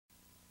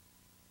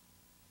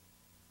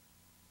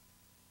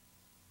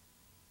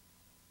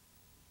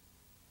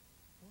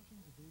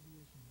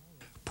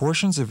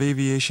Portions of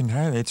Aviation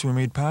Highlights were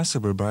made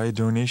possible by a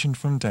donation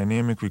from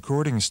Dynamic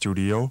Recording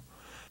Studio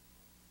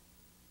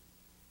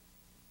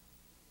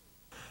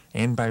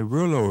and by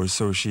Rillo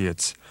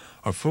Associates,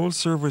 a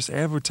full-service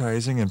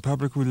advertising and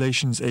public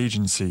relations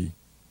agency.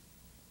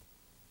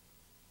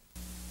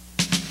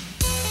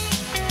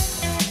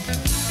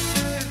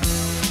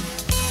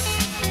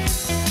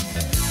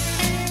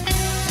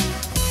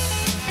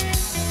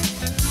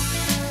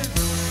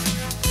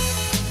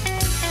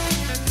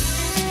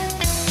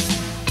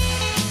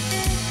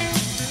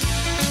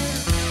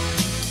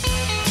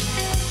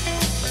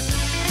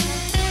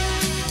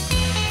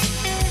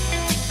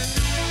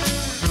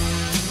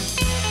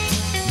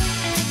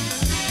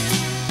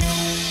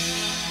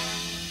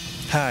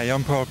 Hi,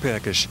 I'm Paul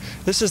Pakusch.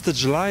 This is the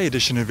July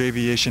edition of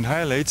Aviation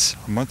Highlights,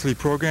 a monthly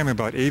program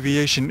about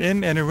aviation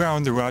in and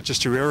around the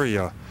Rochester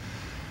area.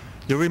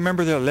 You'll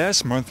remember that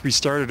last month we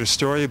started a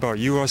story about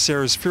U.S.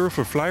 Air's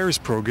Fearful Flyers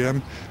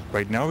program.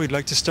 Right now we'd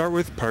like to start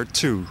with Part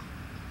 2.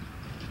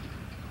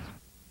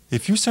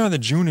 If you saw the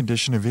June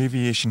edition of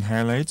Aviation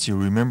Highlights, you'll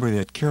remember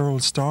that Carol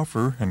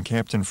Stauffer and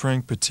Captain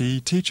Frank Petit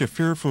teach a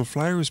Fearful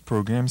Flyers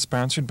program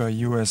sponsored by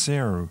U.S.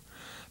 Air.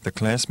 The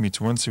class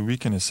meets once a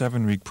week in a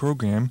 7-week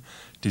program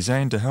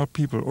designed to help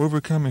people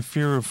overcome a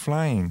fear of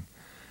flying.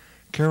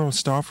 Carol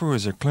Stauffer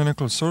is a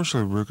clinical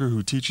social worker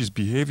who teaches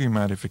behavior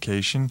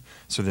modification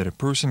so that a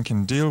person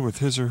can deal with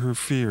his or her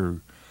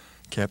fear.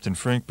 Captain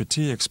Frank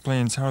Petit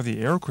explains how the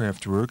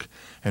aircraft work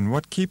and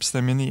what keeps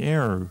them in the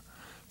air.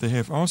 They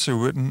have also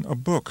written a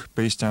book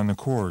based on the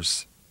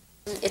course.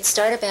 It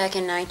started back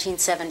in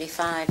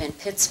 1975 in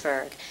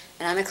Pittsburgh,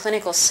 and I'm a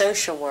clinical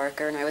social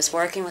worker, and I was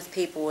working with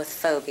people with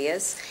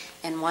phobias,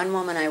 and one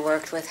woman I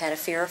worked with had a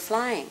fear of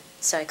flying.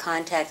 So I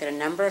contacted a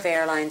number of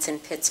airlines in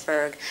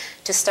Pittsburgh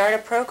to start a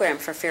program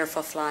for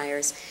fearful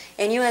flyers.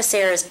 And U.S.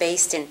 Air is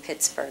based in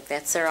Pittsburgh.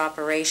 That's their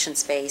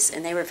operations base,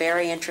 and they were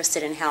very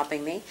interested in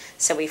helping me.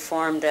 So we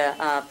formed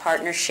a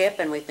partnership,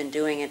 and we've been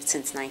doing it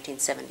since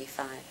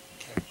 1975.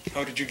 Okay.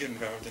 How did you get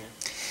involved in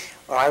it?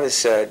 Well, I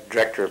was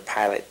director of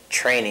pilot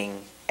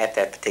training at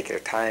that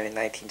particular time in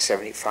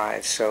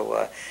 1975.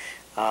 So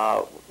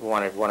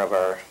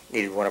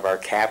needed one of our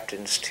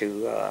captains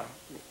to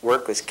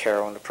work with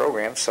Carol in the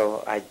program,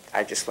 so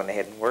I just went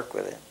ahead and worked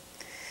with it.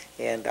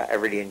 And I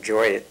really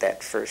enjoyed it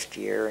that first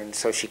year, and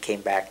so she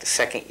came back the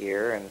second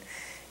year,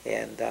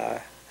 and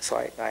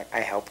so I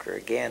helped her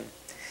again.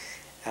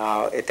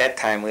 At that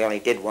time, we only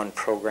did one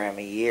program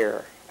a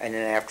year, and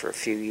then after a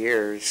few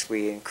years,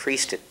 we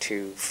increased it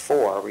to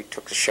 4. We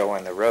took the show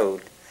on the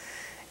road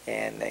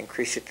and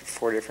increased it to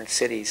 4 different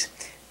cities.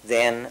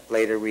 Then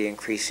later we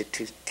increased it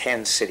to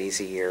 10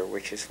 cities a year,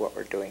 which is what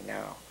we're doing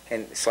now.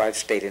 And so I've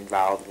stayed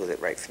involved with it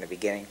right from the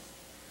beginning.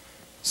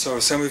 So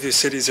some of your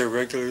cities are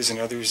regulars and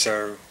others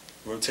are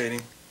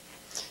rotating?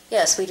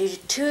 Yes, we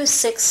do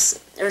 6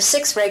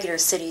 regular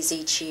cities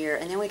each year,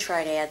 and then we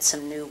try to add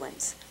some new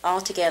ones.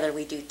 Altogether,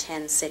 we do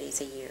 10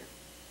 cities a year.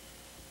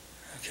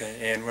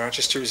 Okay, and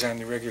Rochester's on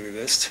the regular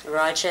list?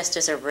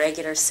 Rochester's a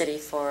regular city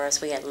for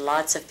us. We get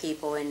lots of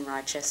people in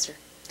Rochester.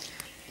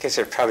 I guess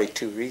there are probably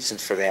 2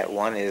 reasons for that.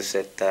 One is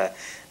that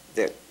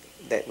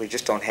we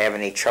just don't have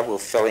any trouble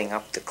filling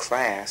up the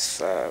class.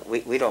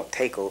 We don't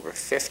take over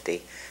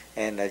 50,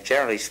 and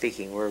generally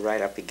speaking, we're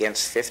right up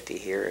against 50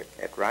 here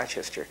at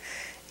Rochester.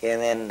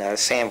 And then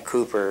Sam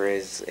Cooper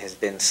has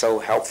been so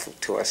helpful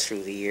to us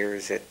through the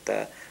years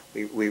that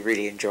we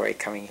really enjoy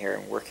coming here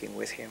and working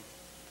with him.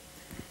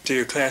 Do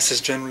your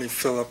classes generally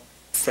fill up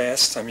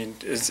fast? I mean,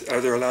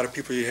 are there a lot of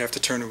people you have to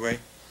turn away?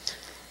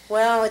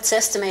 Well, it's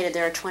estimated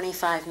there are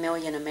 25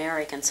 million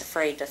Americans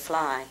afraid to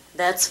fly.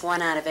 That's 1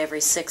 out of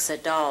every 6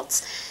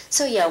 adults.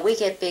 So yeah, we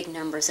get big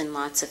numbers in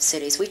lots of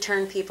cities. We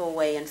turn people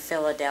away in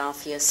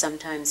Philadelphia,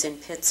 sometimes in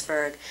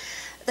Pittsburgh.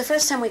 The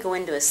first time we go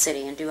into a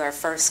city and do our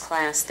first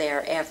class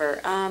there ever,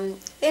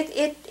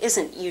 it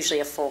isn't usually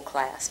a full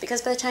class,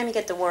 because by the time you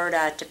get the word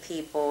out to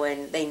people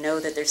and they know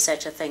that there's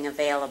such a thing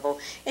available,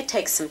 it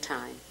takes some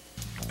time.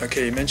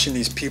 Okay, you mentioned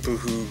these people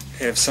who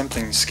have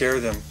something scare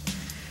them.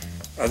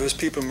 Are those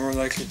people more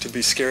likely to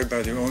be scared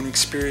by their own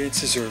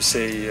experiences or,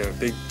 say, a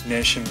big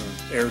national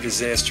air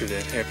disaster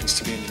that happens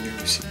to be in the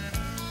news?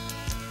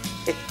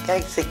 I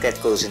think that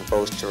goes in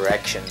both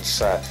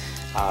directions.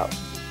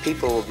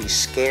 People will be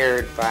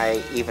scared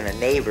by even a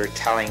neighbor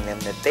telling them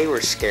that they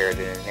were scared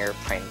in an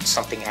airplane,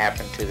 something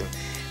happened to them.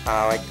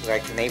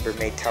 Like a neighbor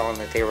may tell them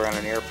that they were on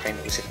an airplane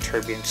that was in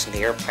turbulence and the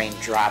airplane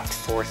dropped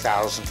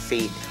 4,000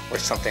 feet or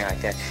something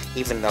like that,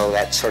 even though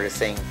that sort of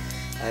thing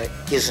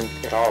isn't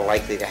at all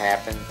likely to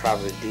happen,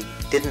 probably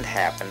didn't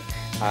happen.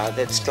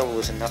 That still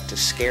was enough to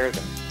scare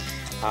them.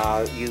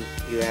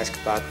 You ask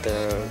about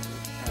the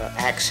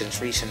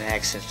accidents, recent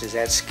accidents, does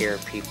that scare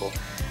people?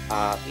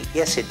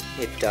 Yes, it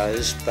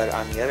does, but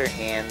on the other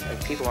hand,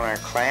 people in our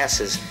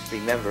classes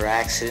remember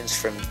accidents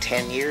from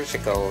 10 years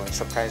ago and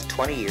sometimes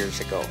 20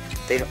 years ago.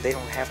 They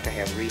don't have to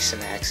have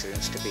recent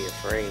accidents to be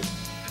afraid.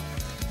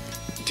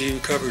 Do you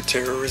cover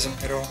terrorism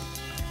at all?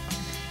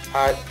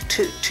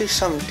 To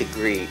some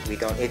degree, we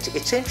don't.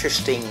 It's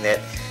interesting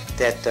that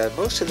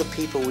most of the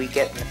people we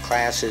get in the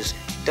classes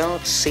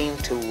don't seem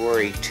to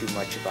worry too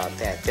much about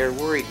that. They're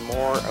worried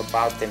more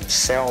about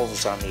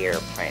themselves on the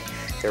airplane.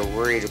 They're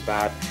worried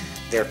about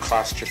their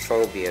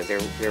claustrophobia.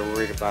 They're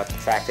worried about the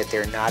fact that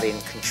they're not in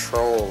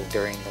control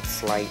during the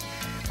flight.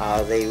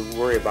 They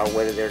worry about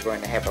whether they're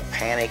going to have a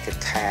panic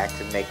attack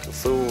and make a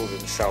fool of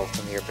themselves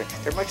on the airplane.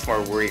 They're much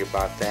more worried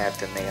about that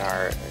than they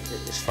are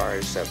as far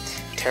as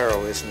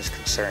terrorism is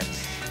concerned.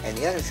 And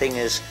the other thing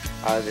is,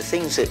 the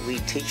things that we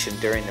teach them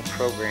during the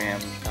program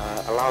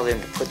allow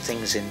them to put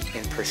things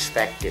in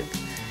perspective.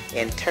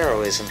 And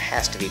terrorism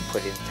has to be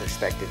put in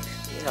perspective,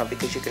 you know,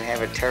 because you can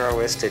have a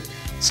terrorist that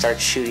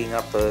starts shooting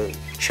up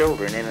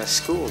children in a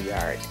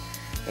schoolyard.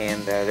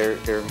 And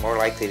they're more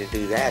likely to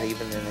do that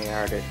even than they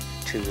are to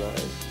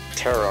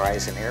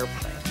terrorize an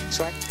airplane.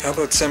 So how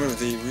about some of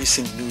the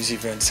recent news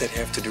events that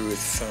have to do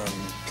with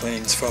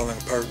planes falling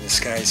apart in the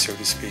sky, so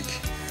to speak?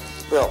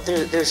 Well,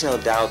 there's no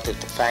doubt that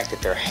the fact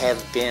that there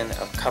have been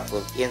a couple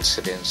of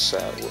incidents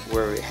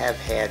where we have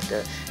had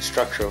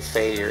structural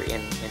failure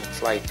in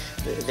flight,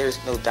 there's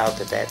no doubt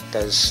that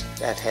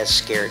that has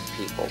scared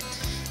people.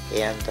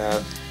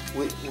 And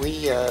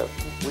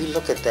we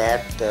look at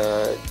that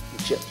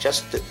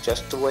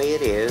just the way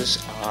it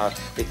is.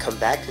 We come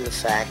back to the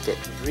fact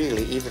that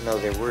really, even though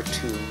there were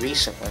two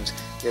recent ones,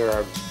 there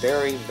are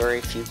very,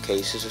 very few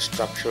cases of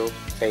structural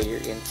failure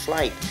in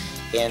flight.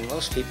 And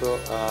most people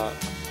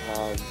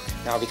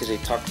now, because they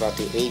talked about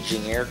the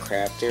aging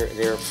aircraft,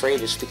 they're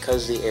afraid it's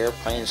because the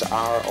airplanes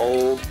are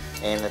old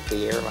and that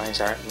the airlines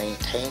aren't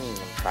maintaining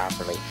them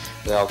properly.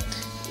 Well,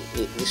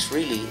 this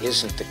really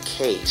isn't the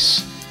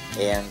case.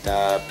 And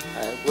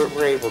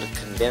we're able to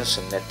convince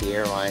them that the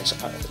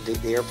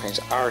airplanes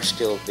are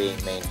still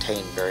being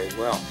maintained very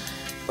well.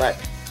 But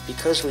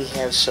because we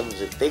have some of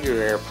the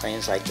bigger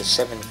airplanes like the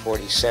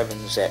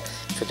 747s that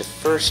for the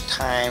first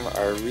time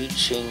are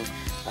reaching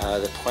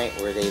the point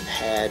where they've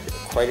had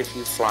quite a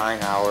few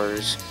flying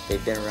hours,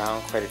 they've been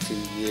around quite a few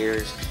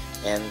years,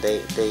 and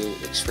they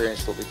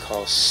experience what we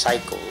call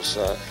cycles,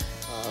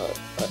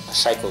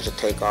 cycles of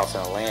takeoff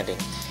and a landing.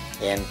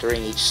 And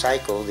during each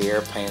cycle, the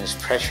airplane is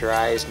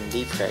pressurized and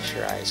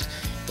depressurized.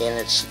 And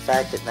it's the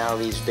fact that now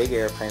these big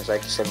airplanes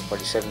like the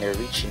 747, they're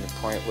reaching the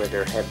point where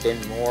there have been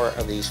more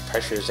of these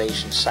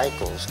pressurization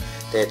cycles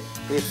that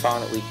we've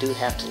found that we do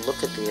have to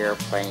look at the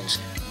airplanes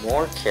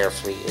more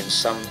carefully in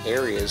some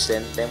areas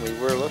than we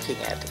were looking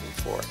at them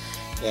before.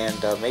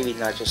 And maybe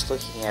not just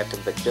looking at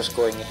them, but just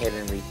going ahead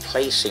and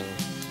replacing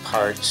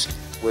parts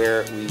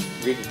where we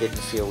really didn't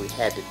feel we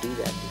had to do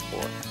that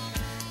before.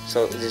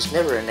 So there's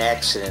never an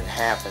accident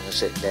happens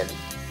that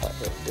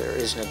there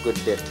isn't a good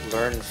bit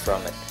learned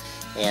from it.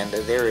 And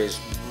there is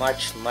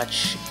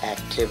much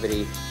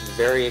activity,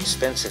 very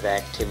expensive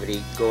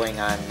activity going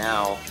on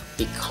now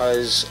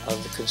because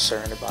of the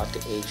concern about the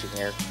aging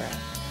aircraft.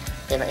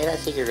 And I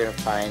think you're going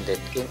to find that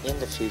in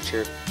the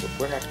future,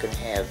 we're not going to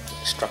have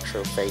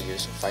structural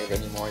failures in flight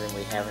any more than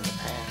we have in the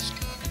past.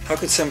 How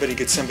could somebody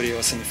get somebody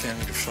else in the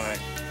family to fly?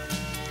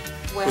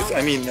 Well,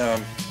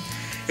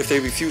 if they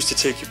refuse to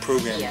take your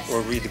program Yes.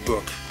 or read the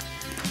book.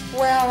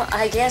 Well,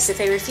 I guess if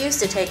they refuse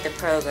to take the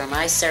program,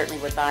 I certainly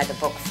would buy the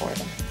book for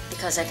them,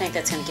 because I think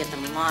that's going to give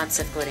them lots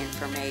of good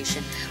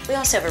information. We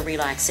also have a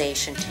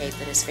relaxation tape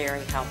that is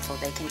very helpful.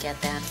 They can get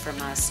that from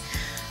us.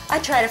 I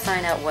try to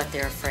find out what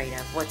they're afraid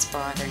of, what's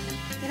bothering them.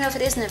 You know, if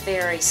it isn't a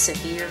very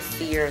severe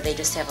fear, they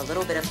just have a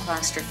little bit of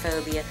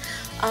claustrophobia,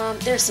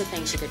 there's some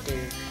things you could do.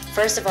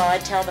 First of all,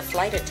 I'd tell the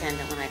flight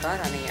attendant when I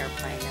got on the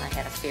airplane that I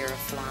had a fear of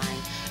flying.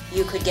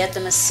 You could get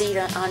them a seat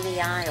on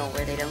the aisle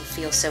where they don't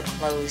feel so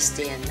closed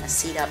in, a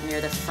seat up near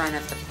the front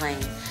of the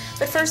plane.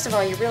 But first of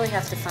all, you really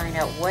have to find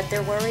out what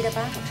they're worried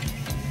about.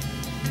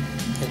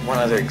 And one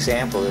other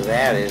example of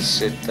that is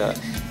that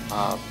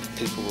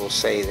people will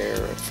say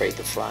they're afraid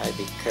to fly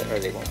or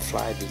they won't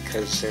fly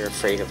because they're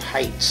afraid of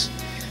heights.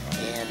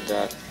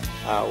 And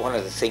one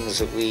of the things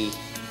that we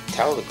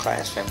tell the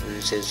class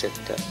members is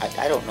that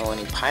I don't know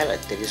any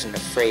pilot that isn't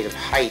afraid of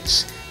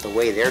heights the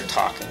way they're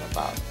talking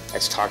about.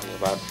 That's talking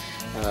about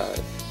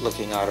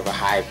looking out of a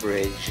high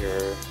bridge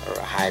or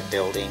a high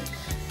building,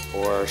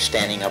 or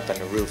standing up on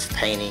the roof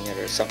painting it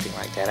or something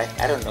like that.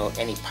 I don't know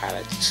any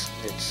pilot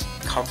that's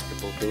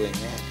comfortable doing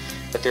that.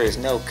 But there is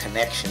no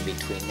connection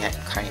between that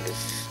kind of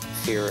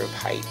fear of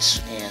heights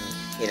and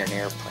in an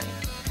airplane.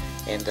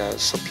 And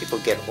so people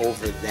get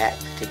over that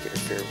particular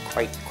fear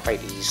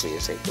quite easily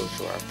as they go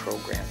through our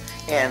program.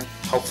 And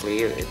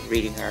hopefully,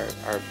 reading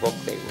our book,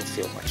 they will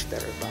feel much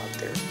better about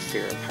their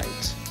fear of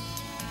heights.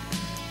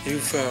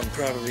 You've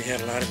probably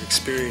had a lot of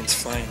experience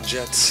flying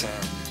jets.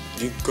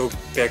 Do you go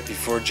back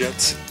before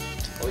jets?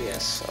 Oh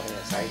yes.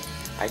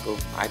 I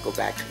go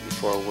back to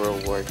before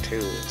World War II.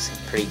 It's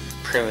pretty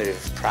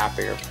primitive prop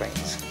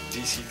airplanes.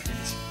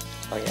 DC-3s?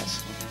 Oh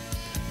yes.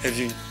 Have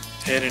you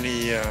had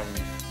any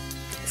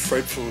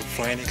frightful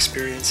flying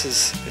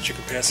experiences that you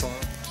could pass along?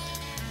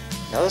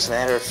 No, as a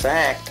matter of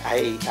fact,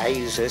 I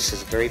use this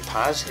as a very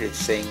positive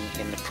thing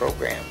in the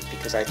program,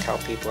 because I tell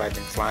people I've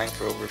been flying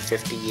for over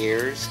 50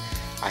 years.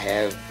 I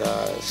have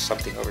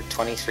something over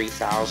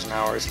 23,000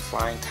 hours of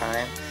flying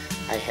time.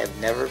 I have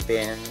never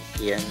been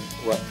in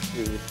what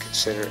we would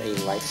consider a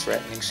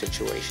life-threatening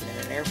situation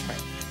in an airplane.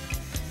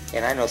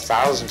 And I know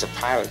thousands of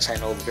pilots. I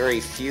know very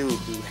few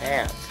who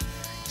have.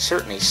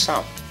 Certainly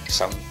some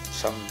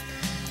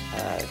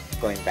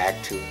going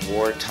back to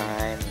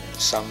wartime,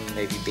 some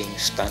maybe being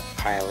stunt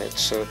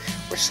pilots, so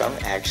where some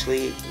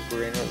actually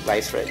were in a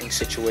life-threatening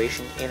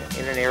situation in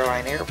an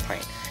airline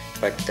airplane.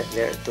 But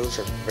those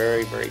are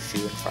very, very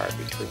few and far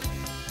between.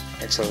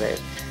 And so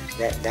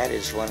that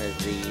is one of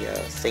the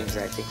things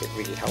I think that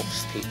really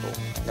helps people,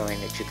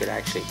 knowing that you could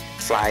actually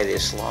fly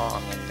this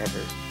long and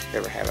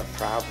never have a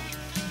problem.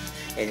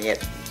 And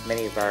yet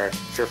many of our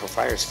fearful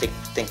flyers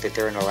think that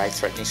they're in a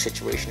life-threatening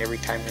situation every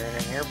time they're in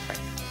an airplane.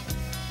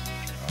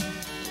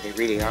 They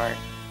really aren't.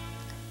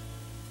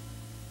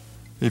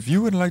 If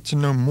you would like to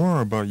know more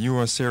about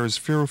U.S. Air's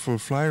Fearful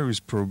Flyers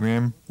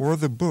program or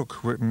the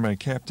book written by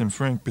Captain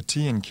Frank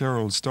Petit and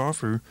Carol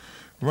Stauffer,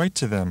 write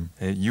to them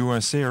at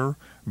U.S. Air,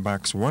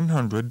 Box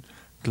 100,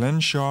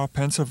 Glenshaw,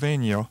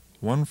 Pennsylvania,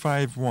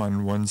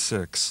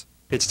 15116.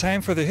 It's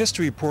time for the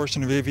history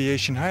portion of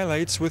Aviation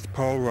Highlights with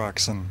Paul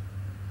Roxin.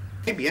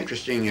 It'd be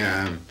interesting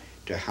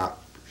to have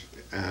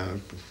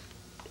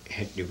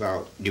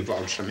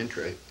divulge some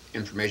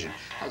information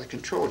how the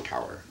control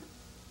tower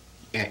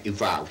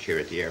evolved here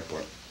at the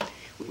airport.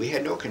 We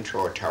had no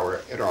control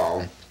tower at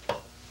all,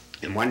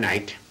 and one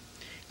night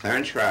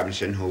Clarence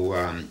Robinson, who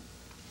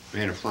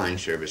ran a flying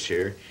service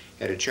here,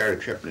 had a charter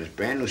trip in his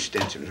brand new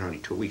Stinson. It was only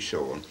 2 weeks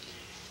old,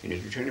 and he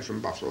was returning from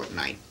Buffalo at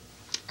night.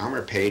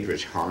 Elmer Page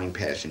was hauling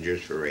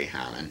passengers for Ray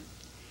Holland,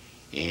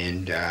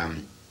 and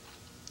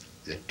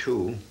the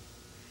two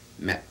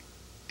met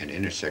at the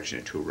intersection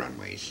of two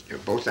runways. They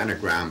were both on the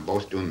ground,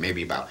 both doing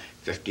maybe about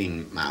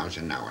 15 miles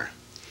an hour.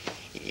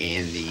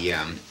 And the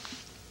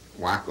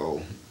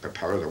Waco,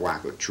 propeller of the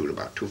Waco chewed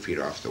about 2 feet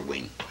off the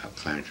wing of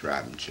Clarence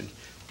Robinson,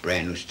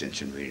 brand new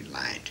Stinson ready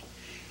lined.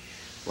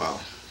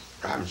 Well,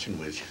 Robinson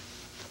was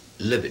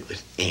livid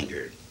with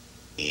anger,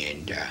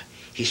 and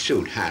he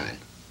sued Holland.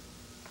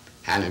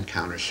 Holland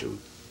countersued,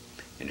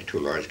 and the two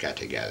lawyers got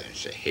together and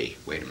said, hey,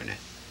 wait a minute,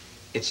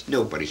 it's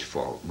nobody's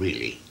fault,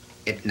 really.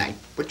 At night,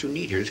 what you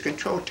need here is a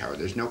control tower.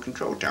 There's no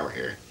control tower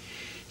here.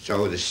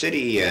 So the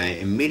city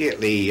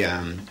immediately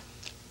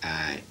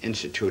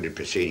instituted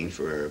proceedings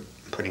for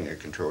putting a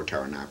control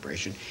tower in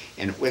operation,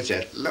 and it was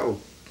at low,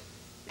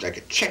 like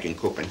a checking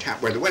coop on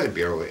top where the Weather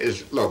Bureau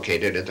is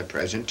located at the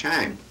present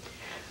time.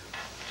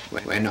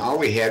 When all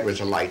we had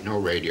was a light, no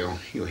radio,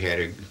 you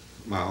had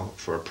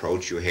for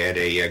approach, you had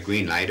a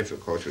green light if the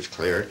coast was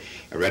clear,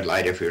 a red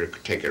light if you were to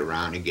take it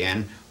around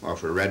again, or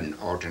for red and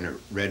alternate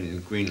red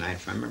and green light,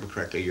 if I remember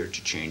correctly, you were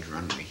to change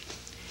runway.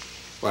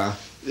 Well,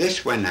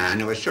 this went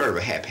on. It was sort of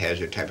a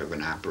haphazard type of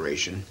an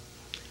operation,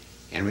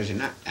 and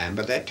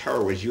but that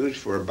tower was used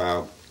for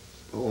about,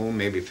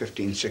 maybe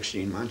 15,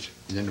 16 months,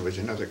 and then there was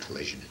another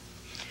collision.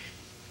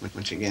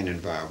 Once again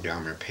involved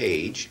Elmer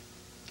Page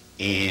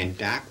and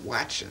Doc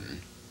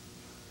Watson,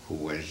 who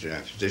was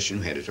a physician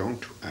who had his own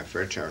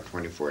Fairchild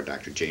 24,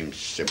 Dr. James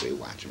Sibley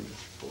Watson was his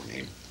full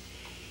name.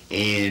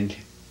 And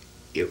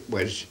it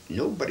was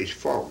nobody's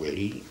fault,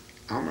 really.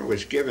 Elmer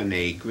was given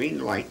a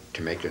green light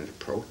to make an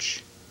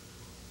approach.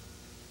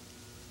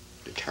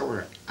 The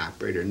tower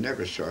operator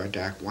never saw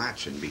Doc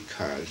Watson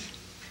because,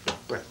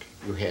 look,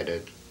 you had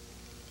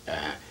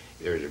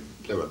there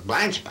was a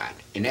blind spot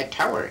in that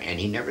tower, and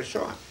he never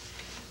saw it.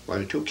 Well,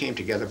 the two came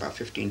together about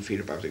 15 feet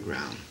above the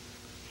ground,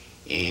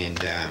 and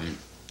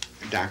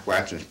Doc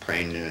Watson's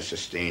plane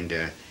sustained,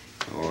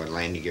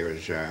 landing gear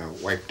was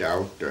wiped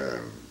out,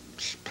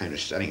 plane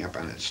was setting up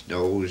on its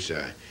nose,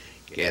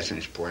 gasoline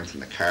was pouring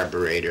from the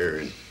carburetor,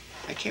 and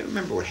I can't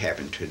remember what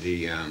happened to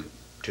the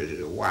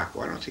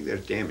Waco. I don't think there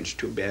was damage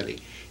too badly.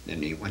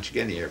 And then once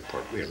again the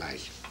airport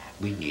realized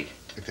we need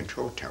a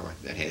control tower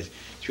that has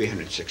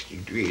 360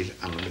 degrees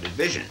unlimited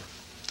vision.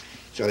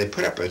 So they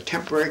put up a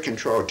temporary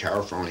control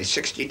tower for only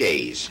 60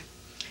 days.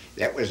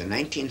 That was in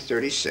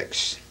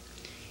 1936.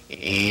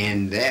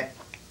 And that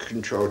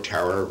control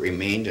tower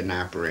remained in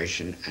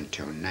operation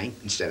until,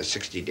 instead of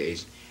 60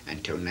 days,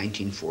 until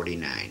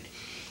 1949.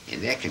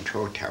 And that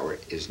control tower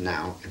is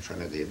now in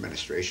front of the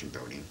administration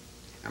building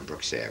on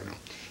Brooks Avenue.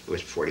 It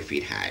was 40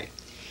 feet high.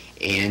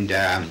 And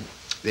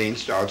they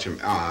installed some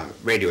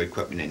radio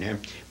equipment in there.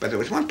 But there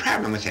was one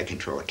problem with that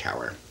control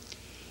tower.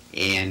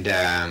 And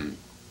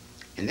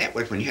that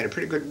was when you had a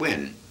pretty good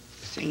wind,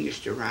 the thing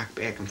used to rock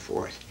back and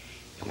forth.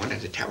 And one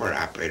of the tower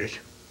operators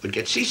would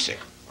get seasick,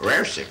 or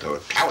airsick, or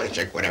tower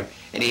sick, whatever,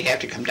 and he'd have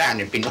to come down.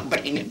 There'd be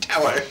nobody in the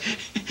tower.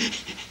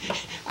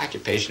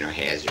 Occupational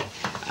hazard.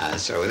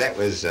 So that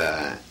was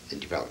the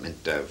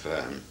development of,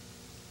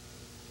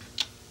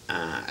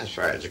 as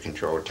far as the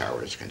control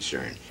tower is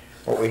concerned.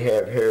 What we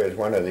have here is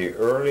one of the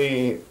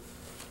early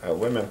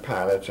women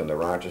pilots in the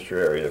Rochester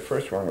area. The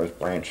first one was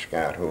Blanche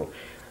Scott, who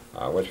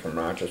was from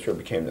Rochester,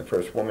 became the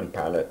first woman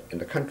pilot in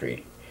the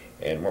country.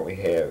 And what we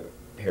have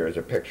here is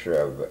a picture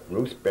of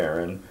Ruth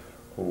Barron,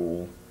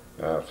 who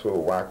flew a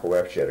Waco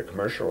F. She had a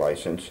commercial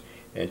license,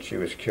 and she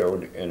was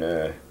killed in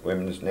a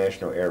women's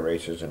national air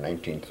races in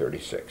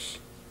 1936.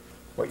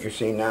 What you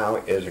see now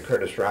is a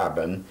Curtiss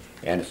Robin,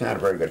 and it's not a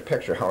very good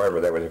picture.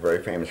 However, that was a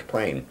very famous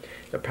plane.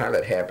 The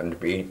pilot happened to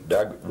be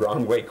Doug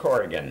Wrongway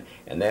Corrigan,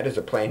 and that is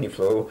a plane he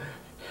flew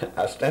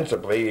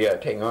ostensibly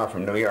taking off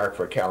from New York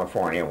for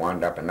California and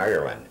wound up in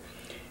Ireland.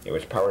 It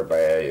was powered by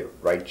a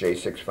Wright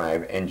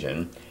J65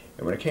 engine,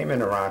 and when it came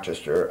into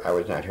Rochester, I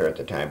was not here at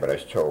the time, but I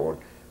was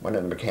told one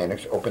of the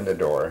mechanics opened the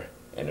door,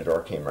 and the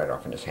door came right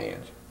off in his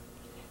hands.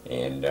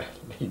 And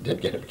he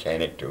did get a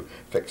mechanic to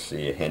fix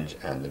the hinge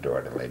on the door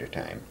at a later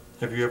time.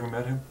 Have you ever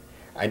met him?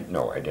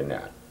 No, I did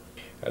not.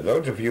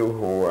 Those of you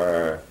who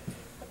are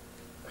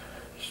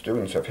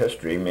students of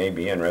history may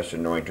be interested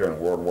in knowing during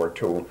World War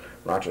II,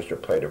 Rochester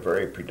played a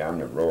very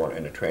predominant role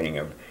in the training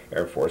of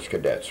Air Force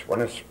cadets.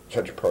 One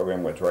such a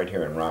program was right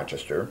here in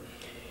Rochester.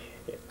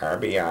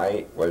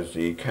 RBI was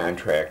the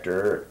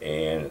contractor,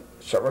 and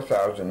several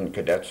thousand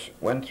cadets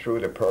went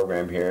through the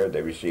program here.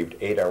 They received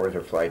 8 hours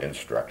of flight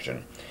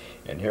instruction.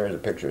 And here is a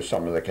picture of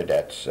some of the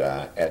cadets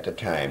at the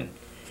time.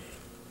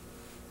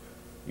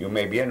 You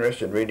may be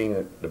interested in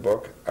reading the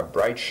book A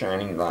Bright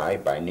Shining Lie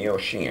by Neil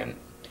Sheehan.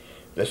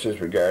 This is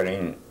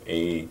regarding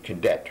a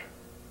cadet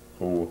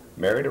who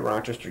married a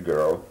Rochester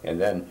girl and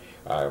then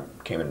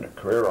became a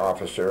career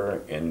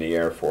officer in the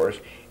Air Force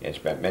and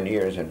spent many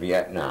years in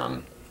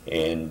Vietnam.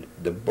 And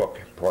the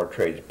book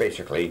portrays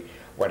basically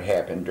what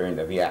happened during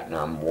the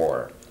Vietnam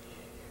War.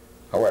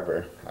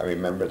 However, I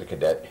remember the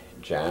cadet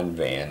John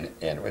Van,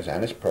 and it was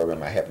on this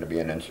program I happened to be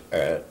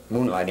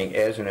moonlighting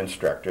as an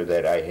instructor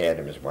that I had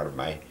him as one of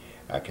my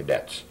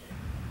cadets.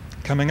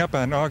 Coming up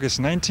on August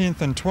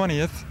 19th and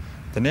 20th,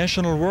 the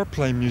National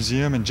Warplane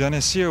Museum in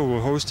Geneseo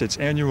will host its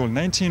annual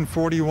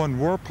 1941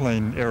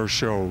 Warplane Air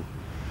Show.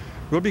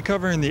 We'll be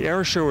covering the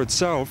air show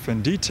itself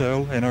in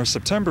detail in our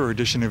September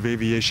edition of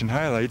Aviation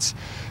Highlights,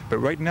 but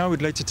right now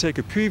we'd like to take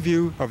a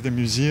preview of the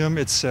museum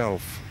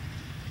itself.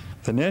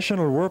 The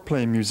National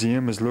Warplane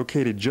Museum is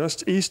located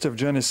just east of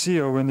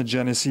Geneseo in the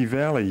Genesee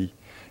Valley.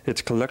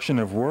 Its collection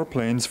of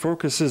warplanes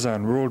focuses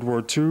on World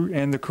War II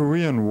and the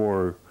Korean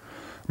War.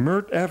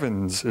 Mert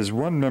Evans is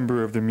one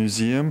member of the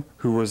museum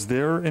who was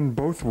there in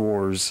both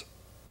wars.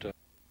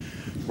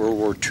 World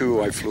War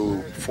II, I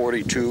flew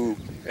 42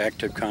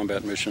 active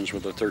combat missions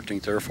with the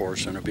 13th Air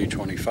Force in a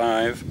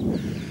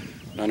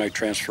B-25. Then I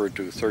transferred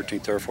to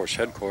 13th Air Force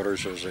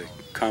headquarters as a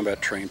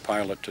combat-trained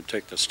pilot to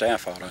take the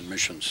staff out on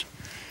missions,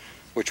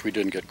 which we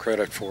didn't get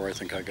credit for. I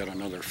think I got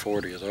another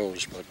 40 of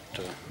those, but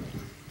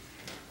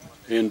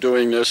in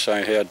doing this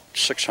I had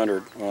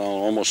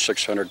almost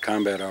 600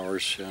 combat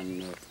hours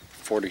in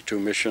 42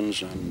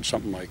 missions and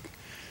something like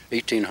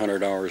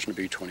 1,800 hours in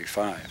the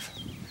B-25.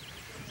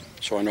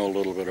 So I know a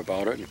little bit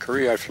about it. In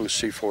Korea I flew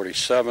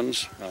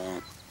C-47s.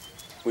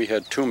 We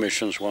had 2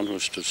 missions. One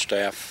was to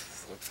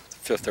staff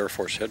the 5th Air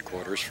Force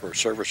headquarters for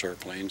service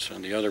airplanes,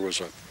 and the other was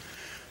a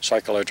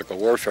psychological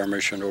warfare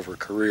mission over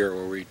Korea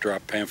where we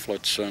dropped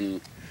pamphlets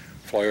and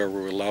fly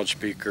over with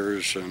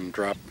loudspeakers and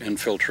drop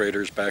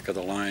infiltrators back of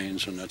the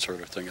lines and that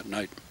sort of thing at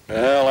night.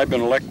 Well, I've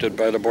been elected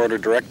by the board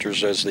of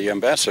directors as the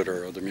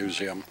ambassador of the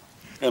museum.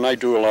 And I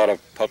do a lot of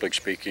public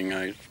speaking.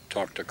 I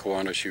talk to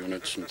Kiwanis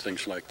units and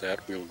things like that.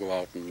 We'll go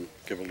out and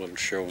give a little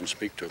show and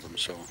speak to them.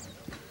 So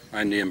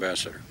I'm the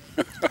ambassador.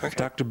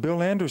 Dr.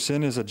 Bill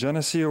Anderson is a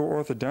Geneseo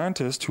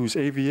orthodontist whose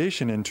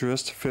aviation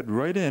interests fit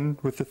right in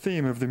with the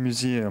theme of the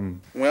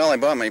museum. Well, I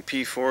bought my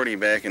P-40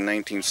 back in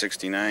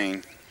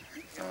 1969.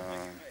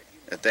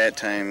 At that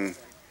time,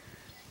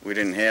 we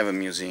didn't have a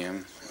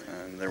museum.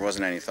 There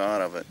wasn't any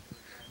thought of it.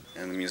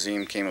 And the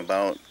museum came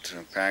about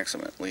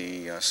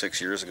approximately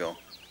 6 years ago.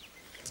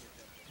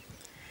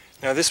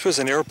 Now this was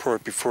an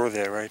airport before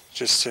that, right?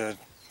 Just a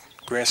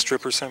grass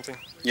strip or something?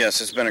 Yes,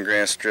 it's been a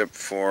grass strip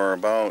for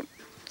about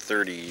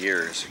 30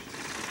 years.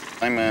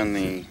 I'm on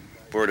the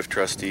Board of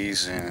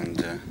Trustees and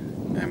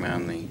I'm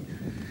on the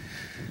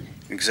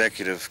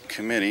Executive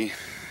Committee,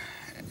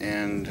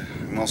 and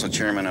I'm also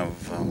chairman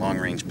of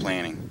long-range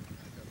planning.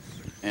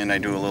 And I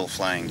do a little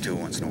flying too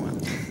once in a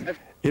while.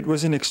 It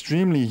was an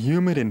extremely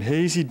humid and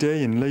hazy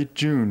day in late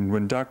June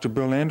when Dr.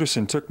 Bill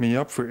Anderson took me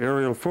up for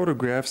aerial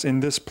photographs in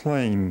this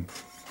plane.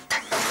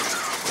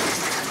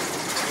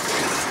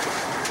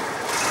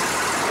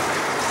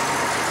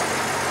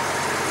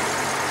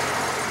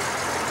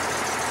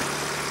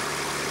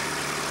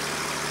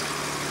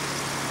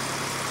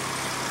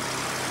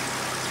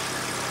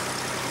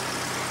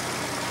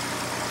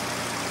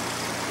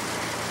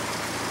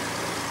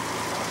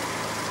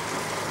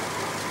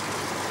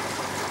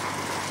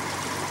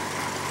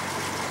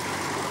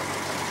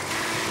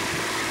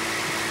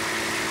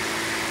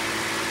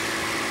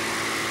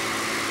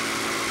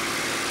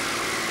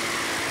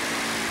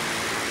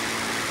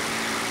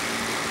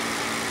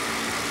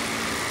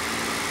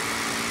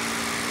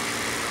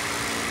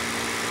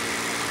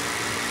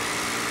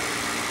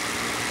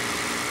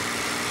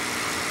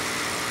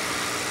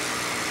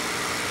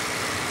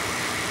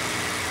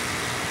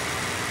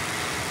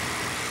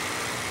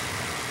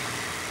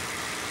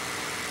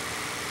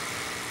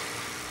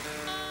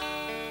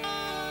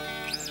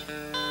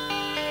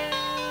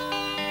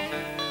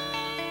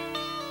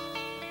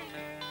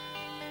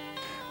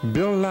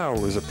 Bill Lau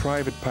is a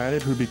private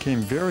pilot who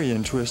became very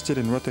interested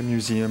in what the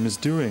museum is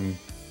doing.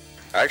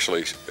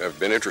 Actually, I've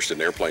been interested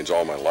in airplanes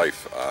all my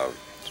life.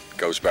 It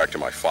goes back to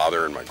my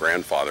father and my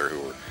grandfather,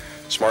 who were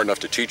smart enough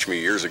to teach me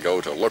years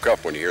ago to look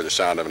up when you hear the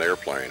sound of an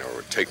airplane, or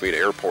would take me to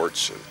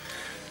airports and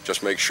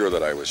just make sure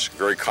that I was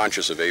very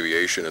conscious of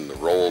aviation and the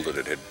role that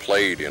it had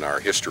played in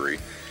our history.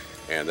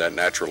 And that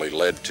naturally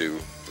led to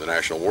the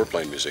National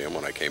Warplane Museum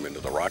when I came into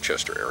the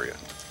Rochester area.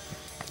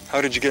 How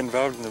did you get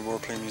involved in the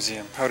Warplane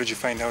Museum? How did you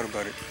find out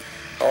about it?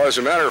 Oh, as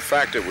a matter of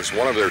fact, it was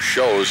one of their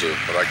shows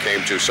that I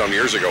came to some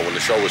years ago when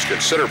the show was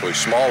considerably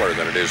smaller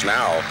than it is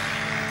now,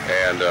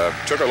 and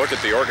took a look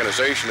at the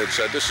organization and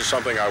said, this is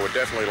something I would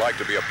definitely like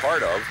to be a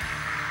part of,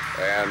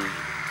 and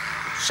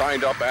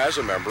signed up as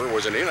a member,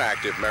 was an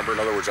inactive member. In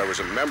other words, I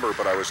was a member,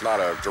 but I was not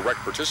a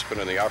direct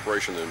participant in the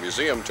operation of the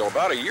museum until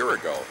about a year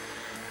ago.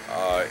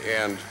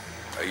 And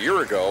a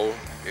year ago,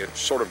 it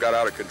sort of got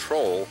out of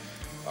control.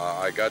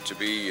 I got to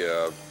be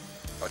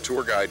a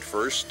tour guide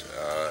first,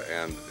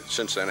 and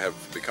since then have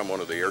become one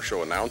of the air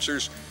show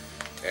announcers,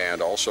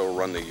 and also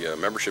run the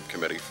membership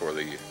committee for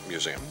the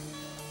museum.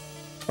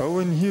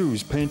 Owen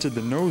Hughes painted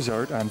the nose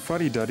art on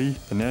Fuddy Duddy,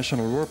 the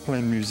National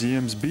Warplane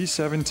Museum's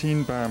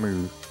B-17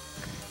 bomber.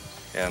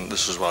 And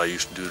this is what I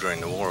used to do during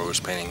the war, was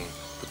painting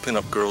the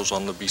pin-up girls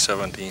on the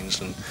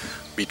B-17s and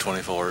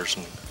B-24s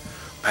and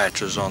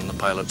patches on the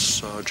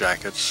pilots'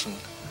 jackets, and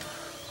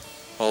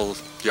all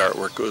the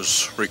artwork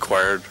was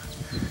required.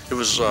 It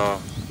was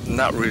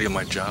not really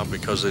my job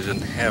because they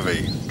didn't have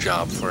a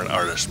job for an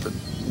artist, but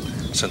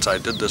since I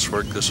did this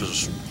work, this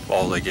is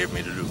all they gave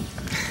me to do.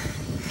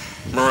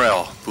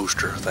 Morale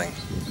booster thing.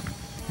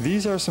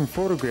 These are some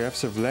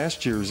photographs of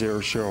last year's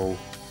air show.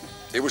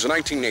 It was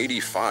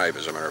 1985,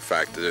 as a matter of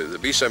fact. The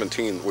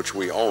B-17, which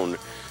we own,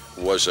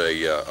 was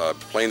a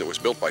plane that was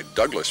built by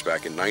Douglas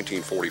back in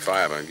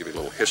 1945. I'll give you a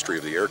little history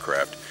of the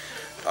aircraft.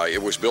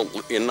 It was built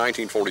in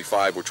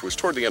 1945, which was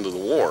toward the end of the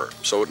war,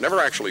 so it never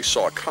actually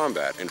saw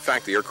combat. In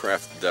fact, the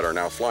aircraft that are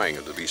now flying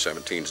of the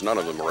B-17s, none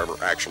of them were ever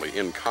actually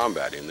in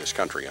combat in this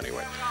country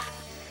anyway.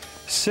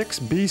 6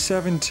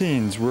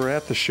 B-17s were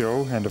at the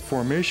show, and a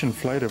formation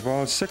flight of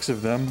all 6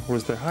 of them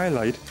was the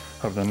highlight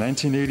of the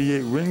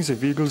 1988 Wings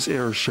of Eagles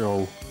Air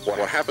Show.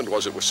 What happened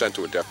was it was sent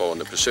to a depot in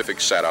the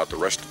Pacific, sat out the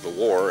rest of the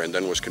war, and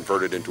then was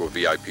converted into a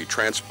VIP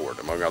transport.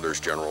 Among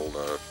others, General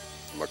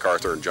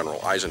MacArthur and General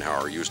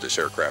Eisenhower used this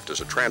aircraft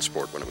as a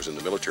transport when it was in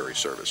the military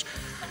service.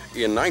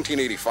 In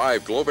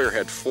 1985, Globe Air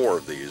had 4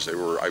 of these. They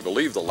were, I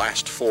believe, the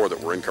last 4 that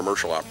were in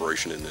commercial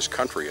operation in this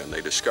country, and they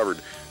discovered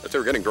that they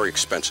were getting very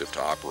expensive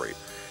to operate.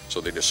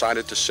 So they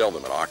decided to sell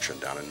them at auction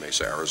down in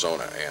Mesa,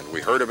 Arizona, and we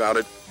heard about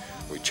it.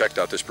 We checked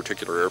out this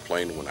particular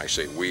airplane. When I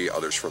say we,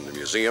 others from the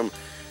museum,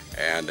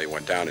 and they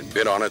went down and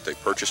bid on it. They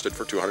purchased it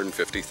for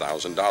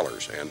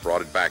 $250,000 and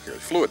brought it back here,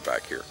 flew it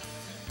back here.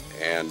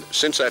 And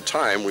since that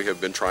time, we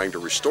have been trying to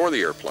restore the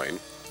airplane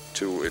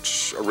to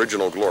its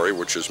original glory,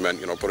 which has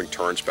meant, putting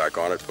turrets back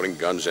on it, putting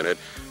guns in it,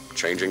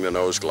 changing the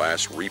nose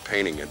glass,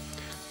 repainting it.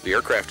 The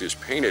aircraft is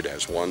painted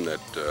as one that,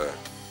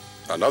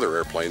 another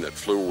airplane that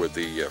flew with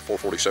the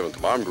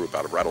 447th Bomb Group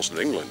out of Rattlesnake,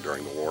 England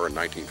during the war in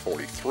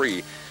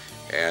 1943,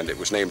 and it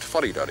was named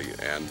Fuddy Duddy.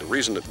 And the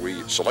reason that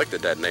we selected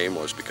that name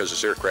was because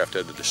this aircraft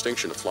had the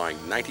distinction of flying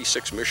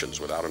 96 missions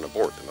without an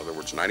abort. In other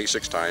words,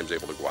 96 times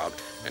able to go out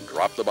and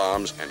drop the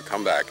bombs and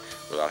come back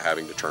without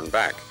having to turn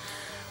back.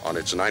 On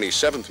its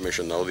 97th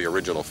mission, though, the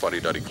original Fuddy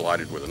Duddy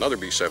collided with another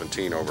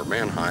B-17 over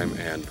Mannheim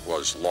and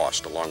was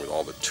lost, along with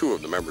all but 2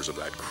 of the members of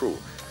that crew.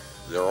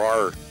 There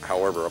are,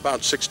 however,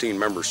 about 16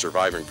 members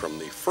surviving from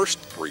the first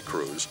 3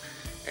 crews,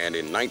 and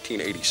in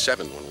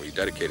 1987, when we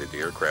dedicated the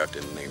aircraft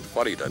and named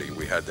Fuddy Duddy,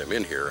 we had them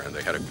in here, and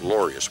they had a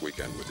glorious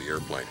weekend with the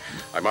airplane.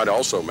 I might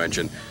also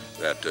mention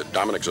that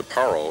Dominic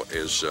Zapparo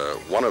is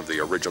one of the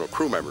original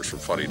crew members from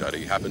Fuddy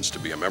Duddy, happens to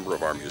be a member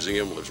of our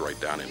museum, lives right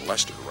down in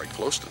Leicester, right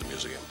close to the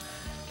museum,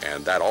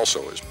 and that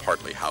also is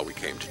partly how we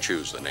came to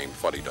choose the name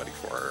Fuddy Duddy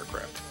for our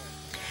aircraft.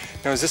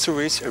 Now, is this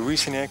a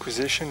recent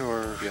acquisition,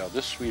 or? Yeah,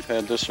 we've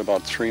had this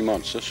about 3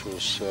 months. This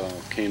was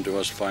came to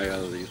us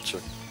via it's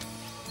a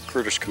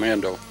Curtiss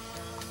Commando.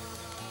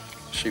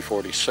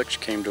 C-46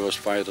 came to us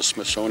via the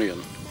Smithsonian,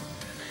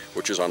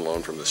 which is on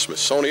loan from the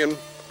Smithsonian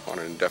on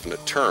an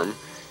indefinite term,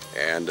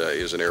 and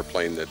is an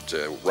airplane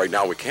that right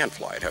now we can't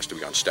fly. It has to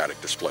be on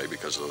static display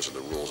because those are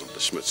the rules of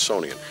the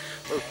Smithsonian.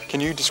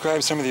 Can you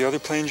describe some of the other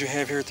planes you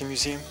have here at the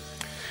museum?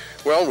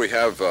 Well, we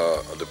have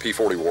the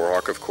P-40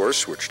 Warhawk, of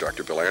course, which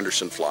Dr. Bill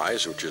Anderson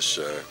flies, which is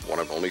one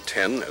of only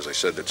 10, as I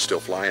said, that still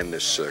fly in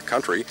this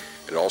country.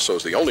 It also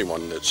is the only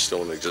one that's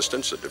still in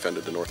existence that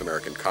defended the North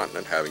American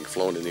continent, having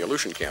flown in the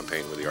Aleutian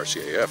campaign with the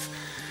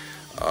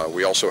RCAF.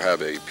 We also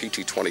have a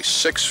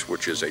PT-26,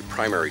 which is a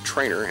primary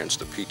trainer, hence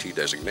the PT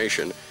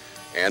designation,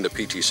 and a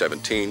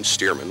PT-17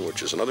 Stearman,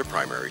 which is another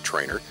primary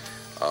trainer.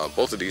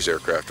 Both of these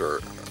aircraft are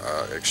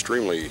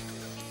extremely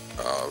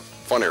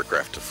fun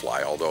aircraft to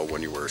fly, although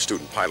when you were a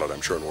student pilot,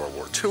 I'm sure in World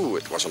War II,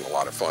 it wasn't a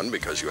lot of fun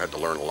because you had to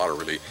learn a lot of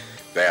really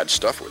bad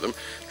stuff with them.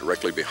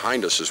 Directly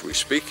behind us as we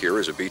speak here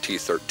is a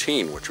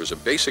BT-13, which was a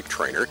basic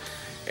trainer,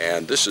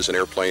 And this is an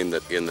airplane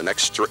that in the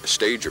next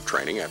stage of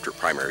training, after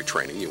primary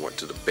training, you went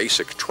to the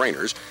basic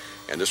trainers,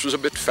 and this was a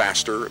bit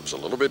faster, it was a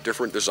little bit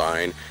different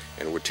design,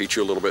 and it would teach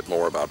you a little bit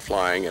more about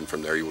flying, and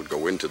from there you would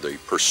go into the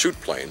pursuit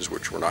planes,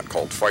 which were not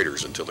called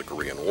fighters until the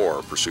Korean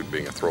War, pursuit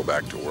being a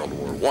throwback to World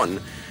War I,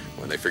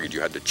 when they figured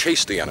you had to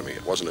chase the enemy.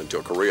 It wasn't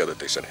until Korea that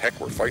they said, heck,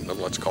 we're fighting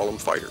them, let's call them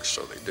fighters,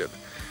 so they did.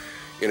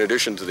 In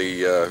addition to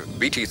the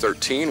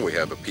BT-13, we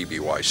have a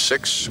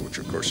PBY-6, which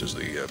of course is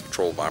the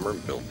patrol bomber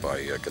built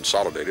by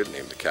Consolidated,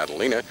 named the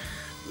Catalina.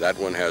 That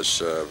one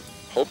has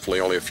hopefully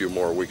only a few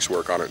more weeks'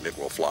 work on it and it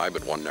will fly,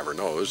 but one never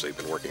knows. They've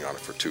been working on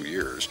it for 2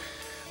 years.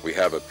 We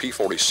have a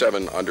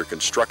P-47 under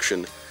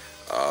construction,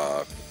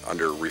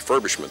 under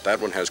refurbishment. That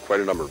one has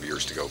quite a number of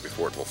years to go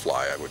before it will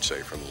fly, I would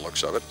say, from the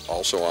looks of it.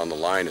 Also on the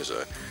line is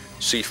a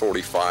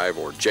C-45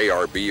 or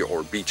JRB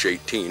or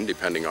Beech-18,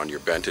 depending on your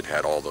bent. It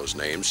had all those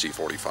names,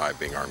 C-45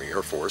 being Army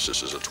Air Force.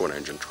 This is a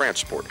twin-engine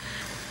transport.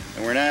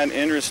 And we're not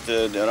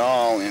interested at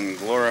all in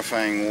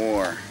glorifying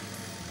war.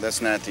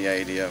 That's not the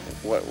idea.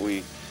 What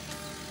we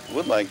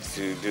would like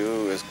to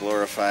do is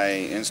glorify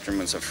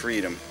instruments of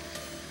freedom.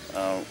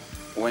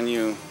 When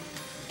you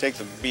take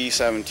the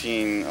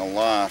B-17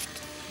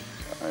 aloft,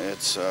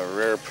 it's a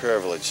rare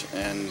privilege,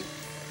 and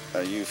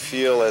you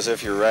feel as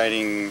if you're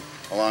riding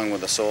along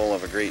with the soul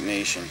of a great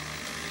nation.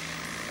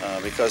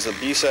 Because the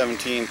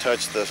B-17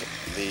 touched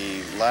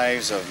the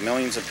lives of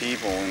millions of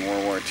people in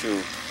World War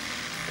II,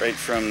 right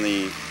from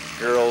the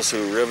girls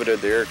who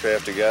riveted the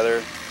aircraft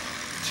together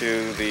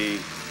to the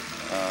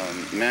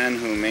men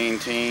who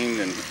maintained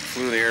and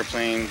flew the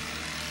airplane,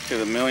 to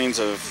the millions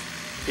of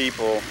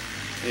people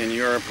in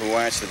Europe who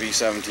watched the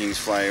B-17s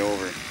fly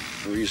over.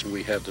 The reason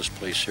we have this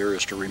place here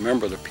is to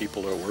remember the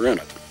people that were in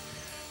it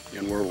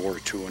in World War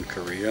II and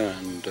Korea,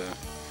 and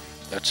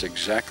that's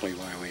exactly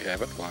why we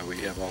have it, why we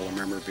have all the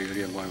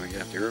memorabilia, and why we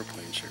have the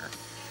airplanes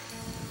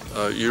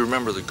here. You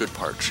remember the good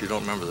parts. You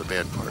don't remember the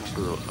bad parts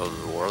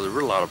of the war. There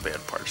were a lot of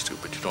bad parts too,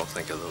 but you don't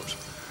think of those.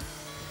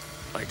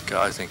 Like,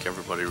 I think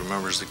everybody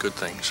remembers the good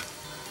things.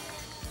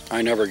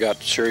 I never got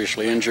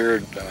seriously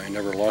injured. I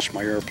never lost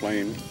my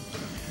airplane.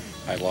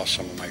 I lost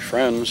some of my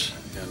friends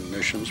in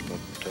missions, but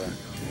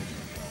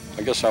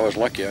I guess I was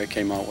lucky. I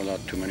came out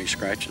without too many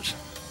scratches.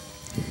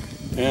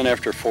 And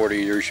after 40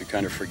 years, you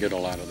kind of forget a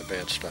lot of the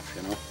bad stuff,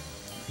 you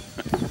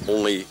know?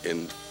 Only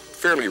in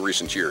fairly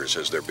recent years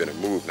has there been a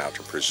move now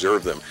to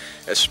preserve them,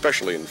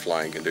 especially in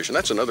flying condition.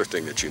 That's another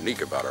thing that's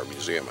unique about our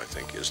museum, I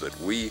think, is that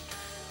we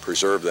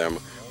preserve them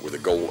with the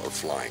goal of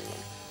flying them.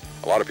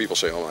 A lot of people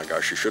say, oh my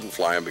gosh, you shouldn't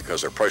fly them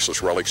because they're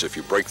priceless relics. If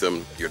you break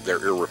them,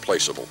 they're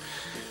irreplaceable.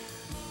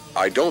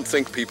 I don't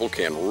think people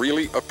can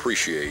really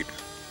appreciate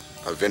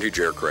a vintage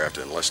aircraft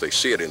unless they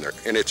see it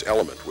in its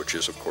element, which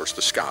is, of course,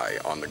 the sky.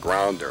 On the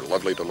ground, they're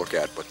lovely to look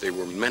at, but they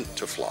were meant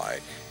to fly,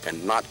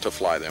 and not to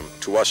fly them,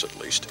 to us at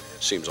least,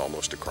 seems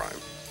almost a crime.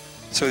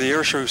 So the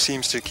air show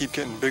seems to keep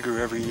getting bigger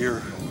every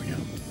year. Oh, yeah.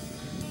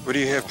 What do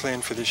you have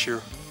planned for this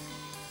year?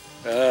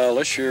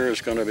 This year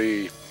is going to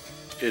be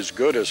as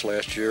good as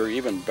last year,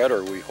 even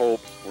better, we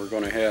hope. We're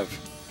going to have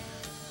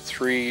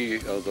 3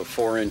 of the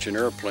 4-engine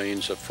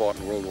airplanes that fought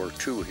in World War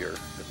II here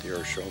at the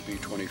air show,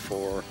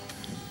 B-24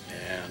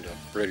 and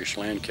a British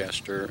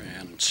Lancaster,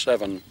 and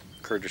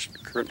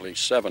currently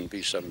 7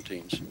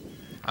 B-17s.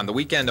 On the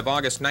weekend of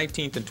August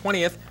 19th and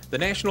 20th, the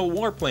National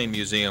Warplane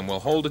Museum will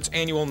hold its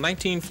annual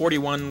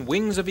 1941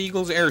 Wings of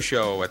Eagles Air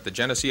Show at the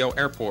Geneseo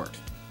Airport.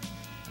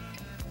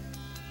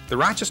 The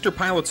Rochester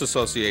Pilots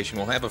Association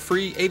will have a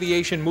free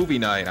aviation movie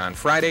night on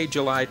Friday,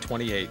 July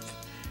 28th.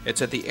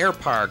 It's at the Air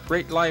Park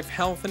Great Life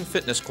Health and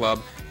Fitness Club,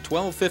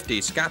 1250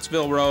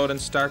 Scottsville Road, and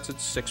starts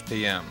at 6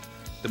 p.m.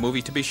 The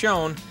movie to be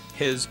shown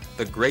is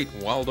The Great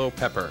Waldo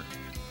Pepper.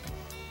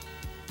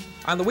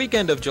 On the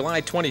weekend of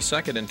July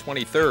 22nd and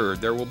 23rd,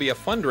 there will be a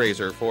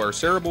fundraiser for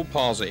cerebral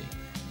palsy.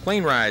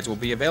 Plane rides will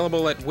be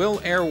available at Will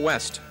Air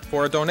West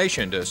for a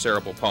donation to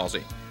cerebral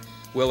palsy.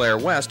 Will Air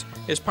West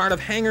is part of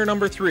Hangar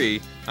Number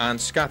 3 on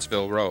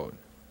Scottsville Road.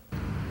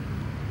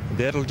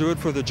 That'll do it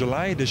for the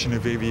July edition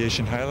of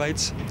Aviation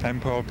Highlights. I'm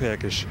Paul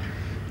Pakusch.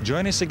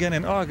 Join us again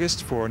in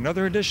August for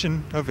another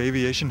edition of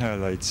Aviation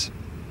Highlights.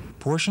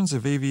 Portions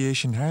of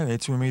Aviation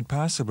Highlights were made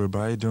possible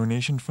by a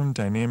donation from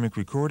Dynamic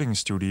Recording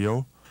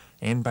Studio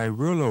and by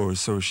Rillo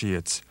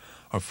Associates,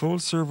 a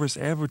full-service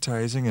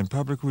advertising and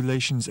public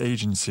relations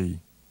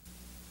agency.